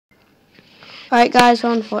Right guys,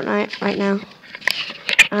 we're on Fortnite right now.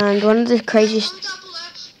 And one of the craziest...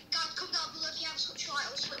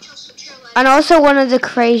 And also one of the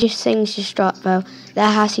craziest things just dropped though. The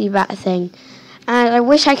Hassie Rat thing. And I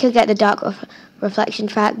wish I could get the dark reflection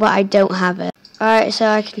track, but I don't have it. Alright, so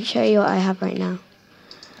I can show you what I have right now.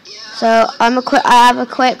 So I have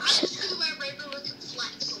equipped...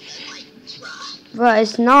 But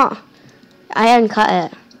it's not. I uncut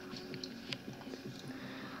it.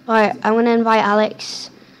 Alright, I'm going to invite Alex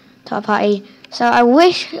to our party. So I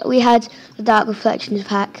wish we had the Dark Reflections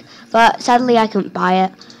pack, but sadly I couldn't buy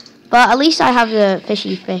it. But at least I have the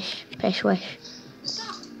fishy fish wish.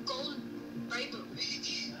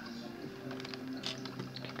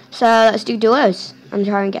 So let's do duos and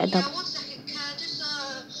try and get a dub.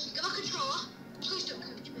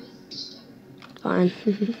 Fine.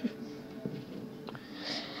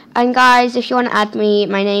 And guys, if you want to add me,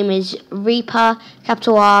 my name is Reaper,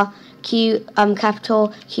 capital R,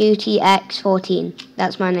 capital QTX14.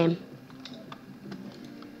 That's my name.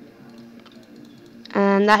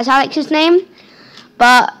 And that's Alex's name.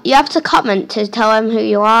 But you have to comment to tell him who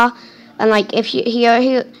you are. And like, if you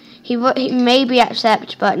he maybe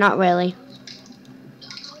accept, but not really.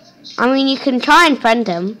 I mean, you can try and friend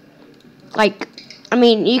him. Like, I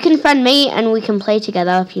mean, you can friend me and we can play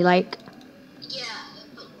together if you like.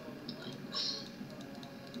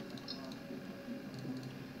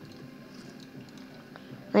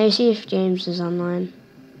 Let me see if James is online.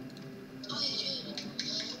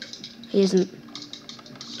 He isn't.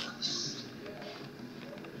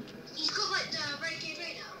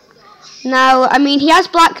 No, I mean, he has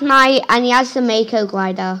Black Knight and he has the Mako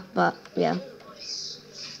glider, but yeah.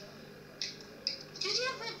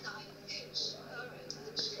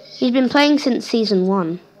 He's been playing since season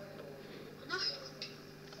 1.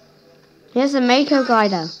 He has the Mako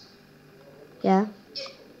glider. Yeah.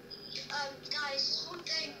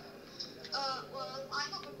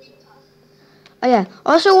 Oh yeah.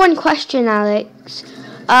 Also, one question, Alex.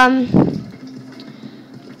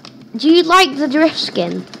 Do you like the drift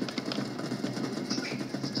skin?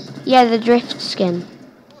 Yeah, the drift skin.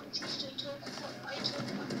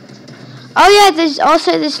 Oh yeah, there's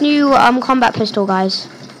also this new combat pistol, guys.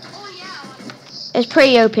 It's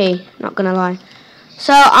pretty OP, not gonna lie.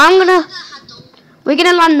 So we're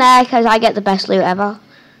gonna land there because I get the best loot ever.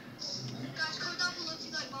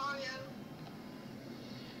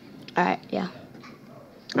 Alright, yeah.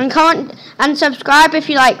 And comment and subscribe if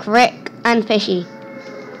you like Rick and Fishy.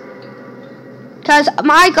 Because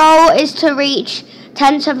my goal is to reach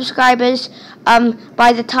 10 subscribers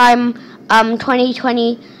by the time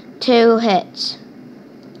 2022 hits.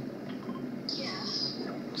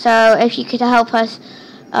 So if you could help us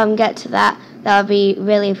get to that, that would be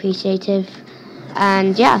really appreciative.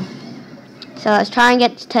 And yeah, so let's try and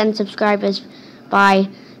get to 10 subscribers by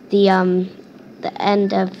the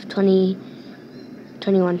end of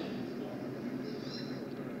 2021.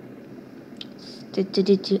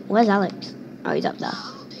 Where's Alex? Oh, he's up there.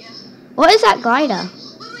 What is that glider?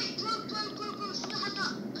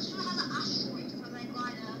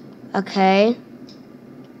 Okay.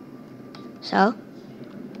 So?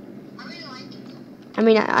 I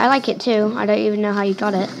mean, I like it too. I don't even know how you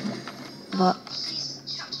got it. But.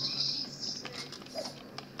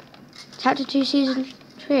 Chapter 2, Season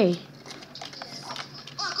 3.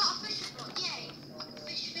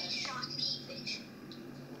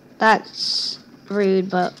 That's rude,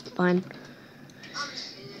 but fine.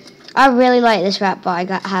 I really like this wrap, but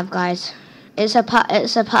I have, guys. It's a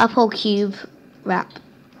purple cube wrap.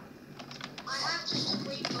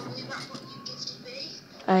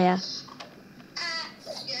 Oh yeah.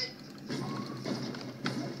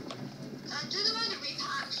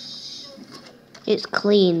 It's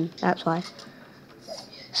clean, that's why.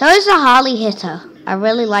 So is the Harley hitter. I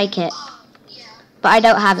really like it, but I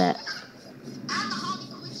don't have it.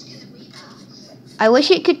 I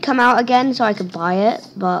wish it could come out again so I could buy it,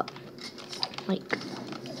 but like.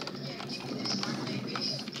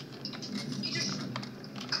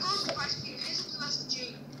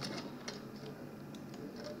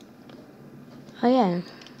 Oh yeah,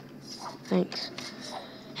 thanks.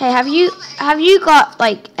 Hey, have you got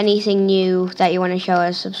like anything new that you want to show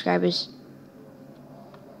us subscribers?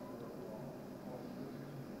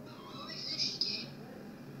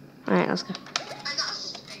 All right, let's go.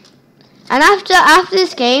 And after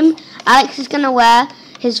this game, Alex is gonna wear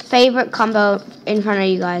his favorite combo in front of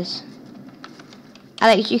you guys.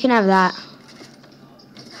 Alex, you can have that.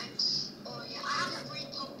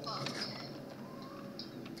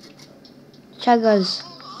 Chuggers.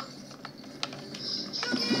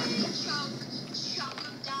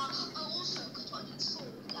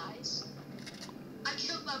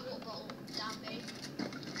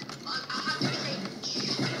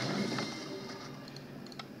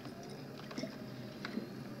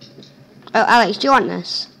 Oh, Alex, do you want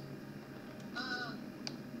this? I'm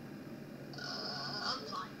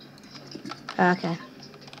fine. Okay.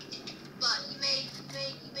 But you make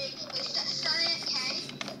sell it, okay?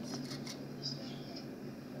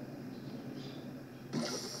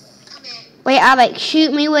 Come here. Wait, Alex,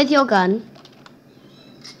 shoot me with your gun.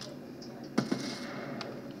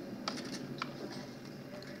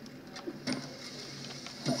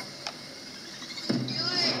 Do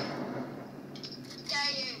it.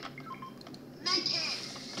 Dare you. Make it.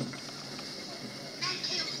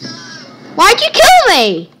 Make it go. Why'd you kill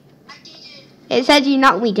me? I didn't. It said you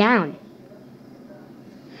knocked me down.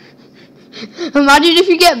 Imagine if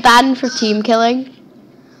you get banned for team killing. I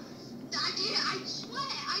did. I swear.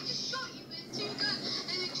 I just shot you with two guns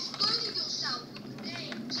and exploded yourself with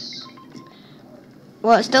things.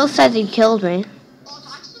 Well, it still says you killed me. Oh,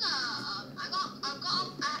 thanks for that. I've got a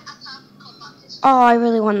combat pistol. Oh, I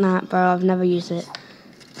really want that, bro. I've never used it. Well,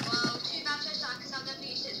 too bad for that because I've never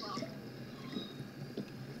used it as well.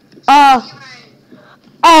 Oh, You're right.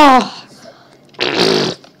 oh.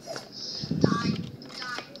 Die.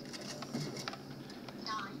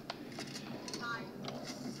 No, come.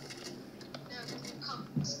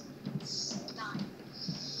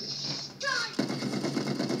 Die.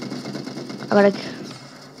 I gotta. Die.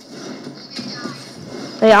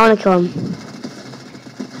 Wait, I wanna kill him.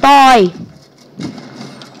 Die.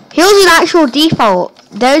 Heals an actual default.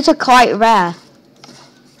 Those are quite rare. Well,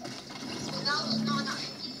 that was not an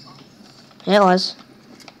actual default. It was.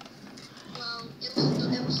 Well,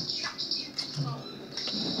 it was strapped to default.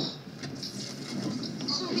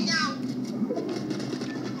 Slow me down.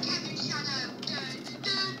 Kevin Shadow.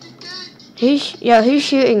 Who's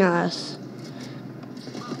shooting at us?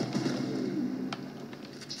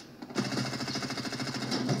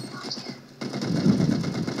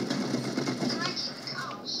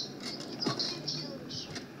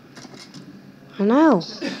 I know.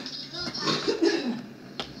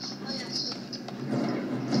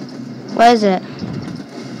 Where is it?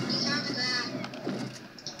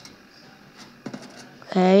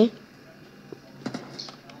 Okay.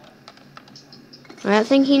 I don't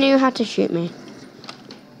think he knew how to shoot me.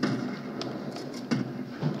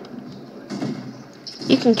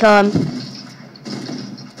 You can kill him.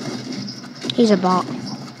 He's a bot.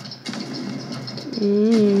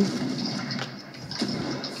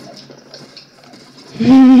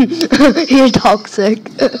 You're toxic.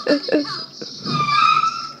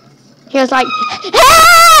 He was like,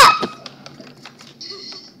 help!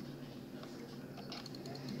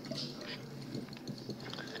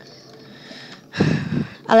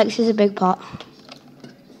 Alex is a big pot.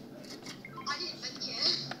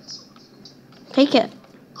 Take it.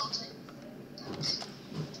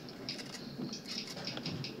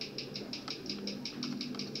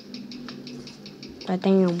 God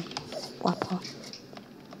damn. Guapo.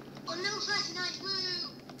 On level 39, woo!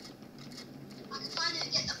 I can finally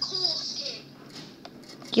get the core skin.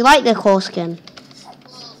 Do you like the core skin?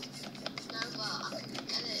 Well, no, but I can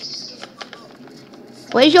get it skin.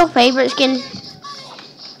 What is your favorite skin?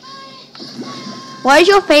 What is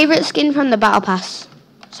your favorite skin from the battle pass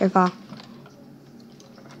so far? What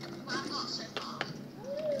I've got so far.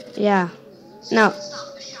 Yeah. No.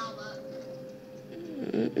 Start with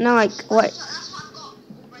Charlotte. No, like what? That's what I've got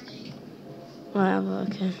already. Whatever.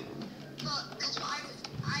 Okay. But that's what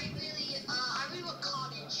I really want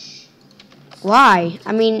Carnage. Why?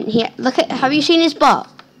 I mean, look at. Have you seen his butt?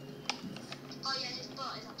 Oh yeah, his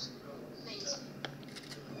butt is absolutely amazing.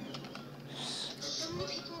 So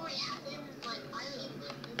many people already have him. Like I don't even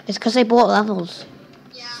have him. It's because they bought levels.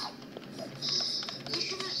 Yeah. You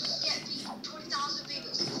should just get the 20,000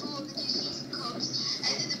 V-Bucks before the new season comes,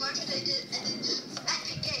 and then the budget they did, and then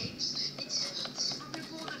Epic Games, it's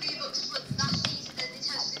remove all the V-Bucks for last season, and it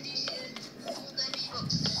has the new season, all their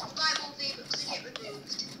V-Bucks, buy more V-Bucks and get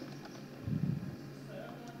removed.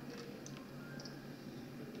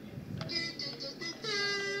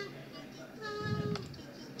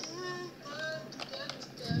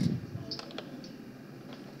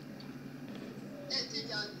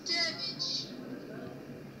 Damage.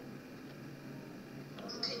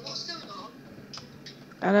 Okay, what's going on?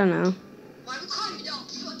 I don't know. Why we climbing up? I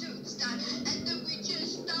don't understand. And then we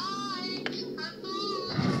just die.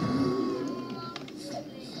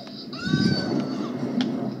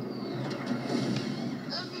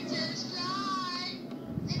 And we just fly.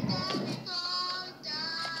 And then we both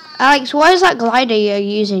die. Alex, what is that glider you're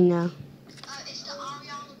using now? It's the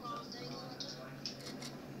Ariana Grande.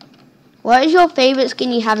 What is your favorite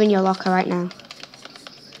skin you have in your locker right now?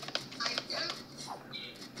 I don't.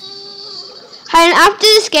 And after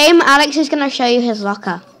this game, Alex is going to show you his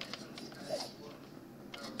locker.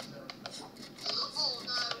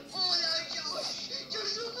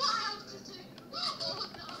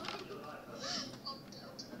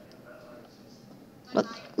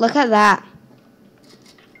 Look at that.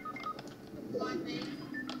 Find me.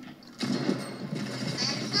 I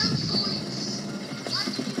have no choice. Why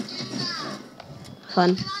did you do that? Fun.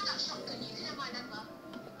 You can have that shotgun. You can have my number.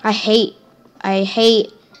 I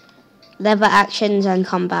hate lever actions and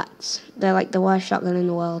combats. They're like the worst shotgun in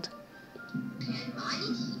the world. Okay, but I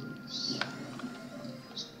need to.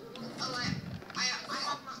 Oh, I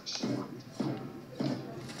have match.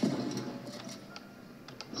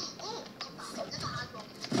 Oh, combat. I've never had one.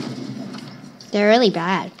 They're really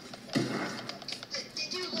bad. They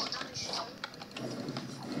do a lot of damage though.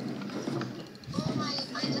 Oh my, I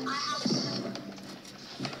have some.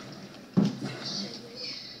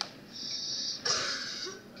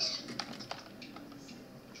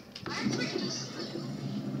 I have pretty decent blue.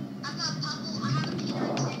 I've got purple. I have a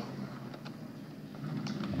P90.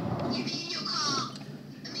 Get me in your car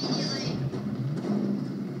immediately.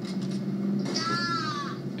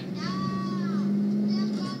 Nah,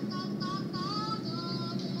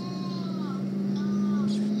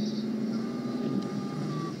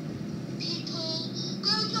 people,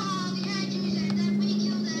 go to Holly Hedges and then we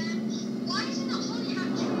kill them. Why is it not Holly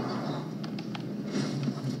Hedges anymore?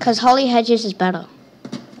 Because Holly Hedges is better.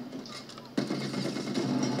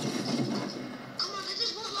 Come on, I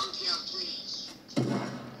just want one kill, please.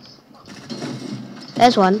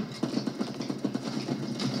 There's one.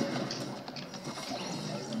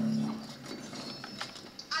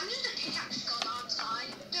 I'm just a pickaxe god, aren't I?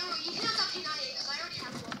 Don't worry, you can have that P90 because I already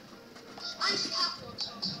have one. I just have one,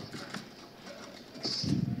 so.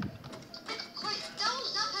 Quite,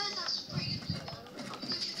 that person has pretty good blue though. I'm going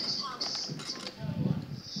to this house.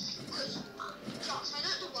 Because, Josh, I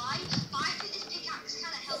don't know why, but I think this pickaxe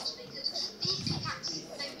kind of helps me because these pickaxes,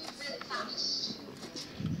 they move really fast.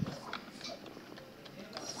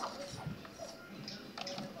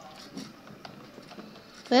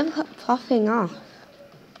 We're popping off.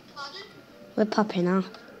 Pardon? We're popping off.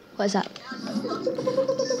 What is that? I have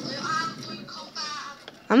blue combat.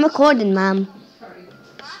 I'm recording, ma'am. Huh?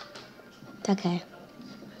 It's okay.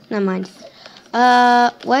 Never mind.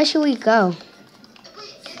 Where should we go? Wait,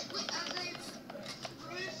 are they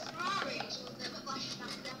Ferraris or the Whiplash back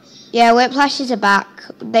there? Yeah, Whiplashes are back.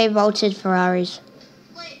 They vaulted Ferraris.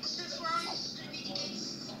 Wait, so Ferraris is going to be decayed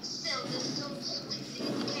still? They're still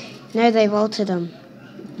completely decayed? No, they vaulted them. Forever?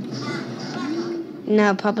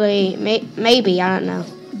 No, probably, maybe, I don't know.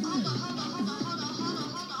 Hold on.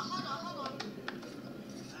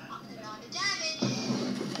 I'm going to die to damage.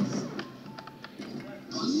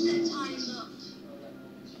 Let's set tires up.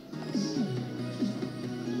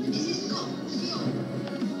 Is this got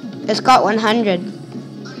fuel? It's got 100. Oh,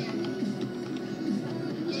 yeah.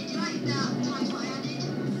 Yeah, do you like that tires what I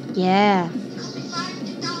added? Yeah. It cost me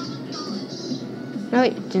 $500,000. No,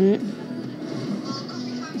 it didn't. Well, it cost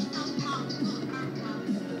me £500,000, not America.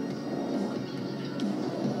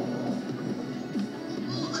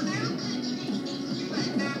 Well, Americans speak English for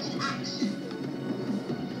American accent.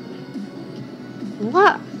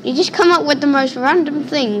 What? You just come up with the most random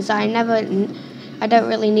things I don't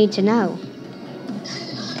really need to know. I'm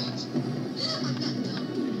not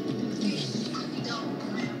dumb. You could be dumb.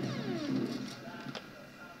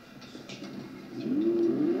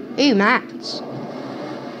 Ooh, Max.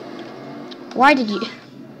 Why did you...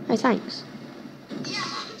 Oh, thanks. Yeah,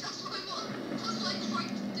 that's what I want. That's what I tried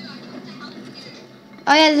to do. I tried to help you.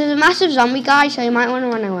 Oh yeah, there's a massive zombie guy, so you might want to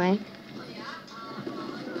run away. Oh, yeah?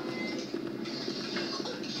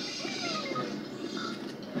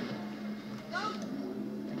 No,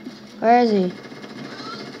 Where is he? no, he's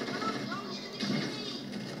gonna kill me.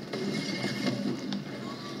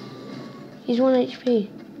 He's 1 HP.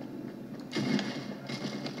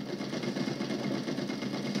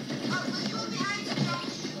 Oh, you're behind the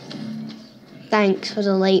Josh. Thanks for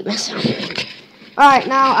the late message. Alright,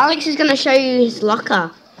 now Alex is going to show you his locker.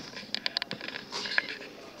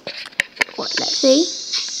 What, let's see.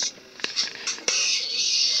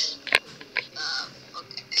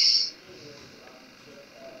 Okay.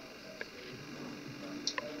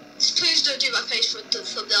 Please don't do my face for the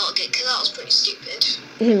thumbnail again, because that was pretty stupid.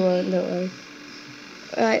 He won't, don't worry.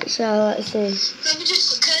 Alright, so let's see. Can I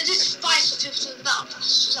just buy something for the battle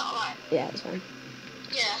pass? Is that alright? Yeah, it's fine.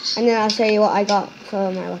 Yeah. And then I'll show you what I got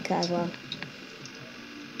for my locker as well.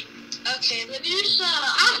 Okay, let me just, I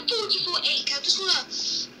have 44 ink. I just wanna,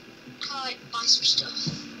 like, buy some stuff.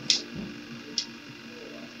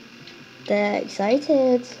 They're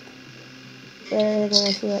excited. They're going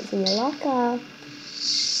to see what's in your locker.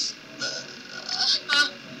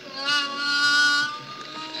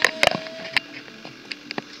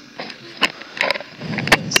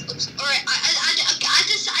 Alright,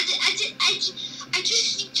 I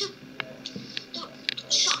just need to,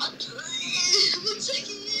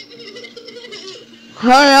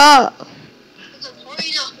 Hurry up. I'm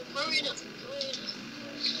hurrying up.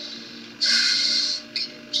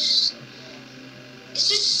 Let's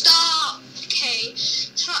just start. Okay.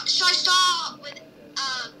 Should I start with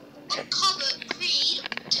Uncommon, Creed,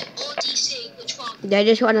 or DC? Which one? They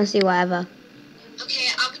just want to see whatever. Okay,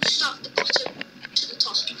 I'm going to start from the bottom to the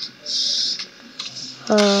top.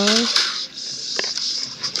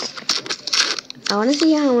 I want to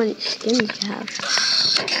see how many skins you have.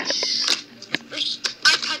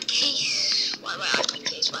 iPad case. Why iPad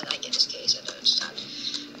case? Why did I get this case? I don't understand.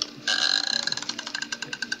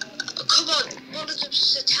 Oh, come on, one of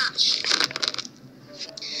them's attached.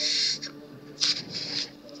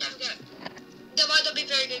 There we go. That might not be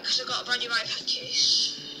very good because I got a brand new iPad case.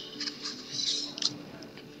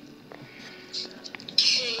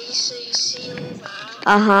 Okay, so you see all that.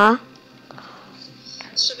 Uh-huh.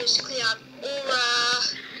 So basically, I'm Aura,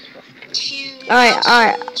 two.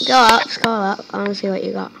 Alright. Go up. Scroll up. I want to see what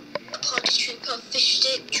you got. Party Trooper, Fish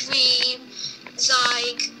Stick, Dream,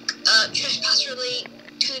 Zyg, Trespasser Elite,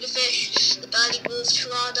 Tuna Fish, the Birdie Wolf,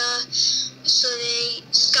 Tirana, Sunny,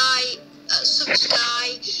 Sky, Summer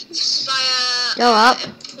Sky, Spire. Go up.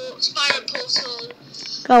 Spire and Portal.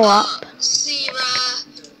 Go up. Zera,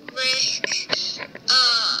 Rick,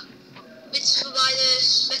 Mitzvah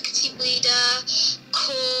Minus, Mecha Team Leader,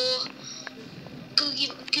 Core, Googie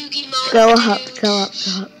Mon, Go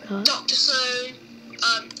up. Dr. Sloan,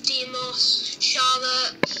 Deimos,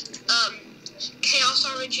 Charlotte, Chaos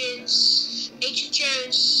Origins, Agent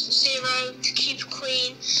Jones, Zero, Cube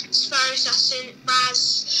Queen, Sparrow Assassin,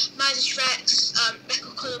 Raz, Midas Rex,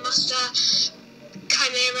 Mecha Colour Master,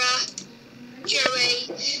 Chimera, Joey,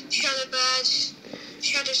 Shadowbird,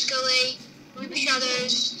 Shadow Scully, Ruby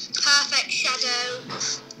Shadows, Perfect Shadow,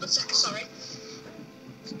 1 second, sorry,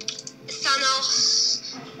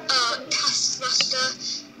 Thanos, Taskmaster,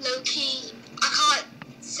 Loki, I can't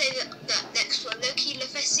say that next one, Loki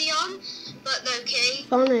Lephesion, but Loki,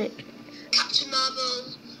 Sonic. Captain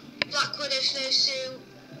Marvel, Black Widow Snowsuit,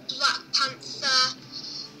 Black Panther,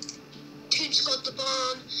 Toon Squad the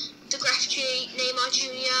Born, The Graph G, Neymar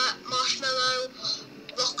Jr., Marshmallow,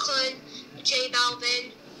 Lachlan, J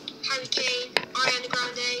Balvin, Harry Kane, Ariana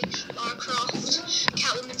Grande, Lara Croft,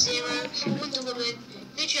 Catwoman Zero, Wonder Woman,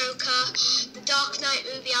 The Joker, The Dark Knight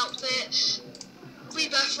movie outfit,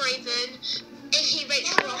 Rebirth Raven, aka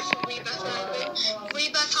Rachel Ross from Rebirth Raven,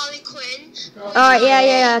 Rebirth Harley Quinn. Alright,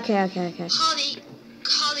 yeah, okay.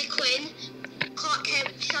 Harley Quinn, Clark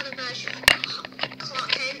Kent, Shadow version, Clark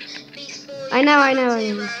Kent, Beast Boy, I know.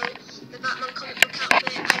 Zero, the Batman comic book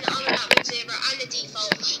outfit, and I'm Batman Zero, and the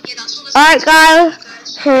default. Yeah, that's all. Alright, guys.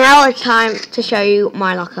 So now it's time to show you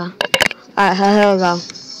my locker. Alright, here we go. Yeah, what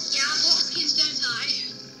skins don't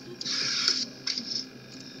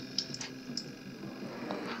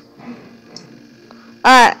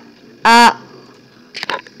I? Alright,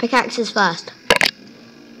 pickaxes first.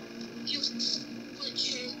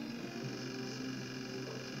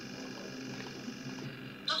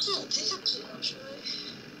 That's not pickaxes, actually.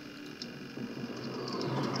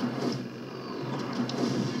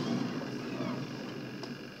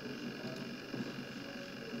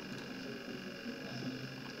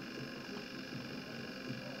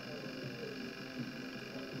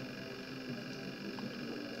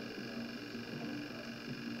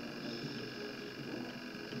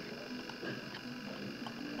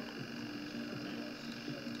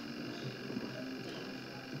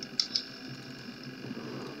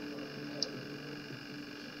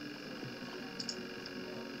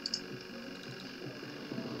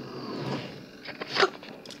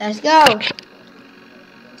 Let's go.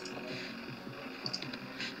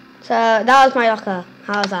 So that was my locker.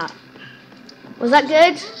 How was that? Was that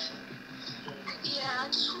good? Yeah, I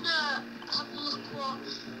just want to have a look what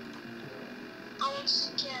I want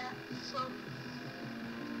to get from...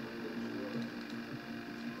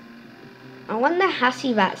 I want the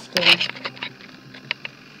Hassivat skin.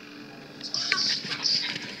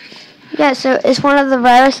 Yeah, so it's one of the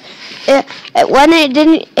rarest.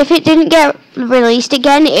 If it didn't get released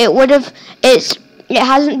again, it would have. It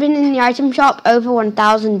hasn't been in the item shop over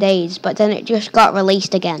 1,000 days, but then it just got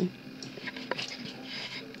released again.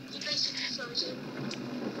 You basically froze it.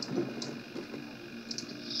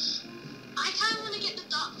 I kind of want to get the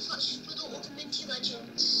Dark Reflections with all the Minty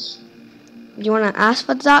Legends. Do you want to ask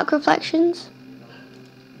for Dark Reflections?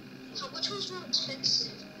 So which one's more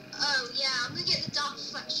expensive? Oh yeah, I'm going to get the Dark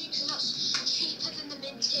Reflections because that's cheaper than the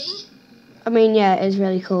Minty. I mean, yeah, it's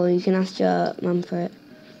really cool. You can ask your mum for it.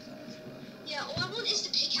 Yeah, all I want is the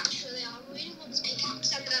pickaxe really. I really want the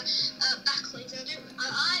pickaxe and the backlinks.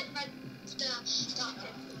 I read the Dark.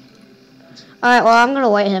 Alright, well, I'm going to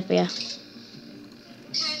wait here for you.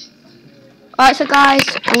 Alright, so guys,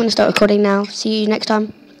 I'm going to start recording now. See you next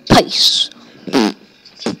time. Peace.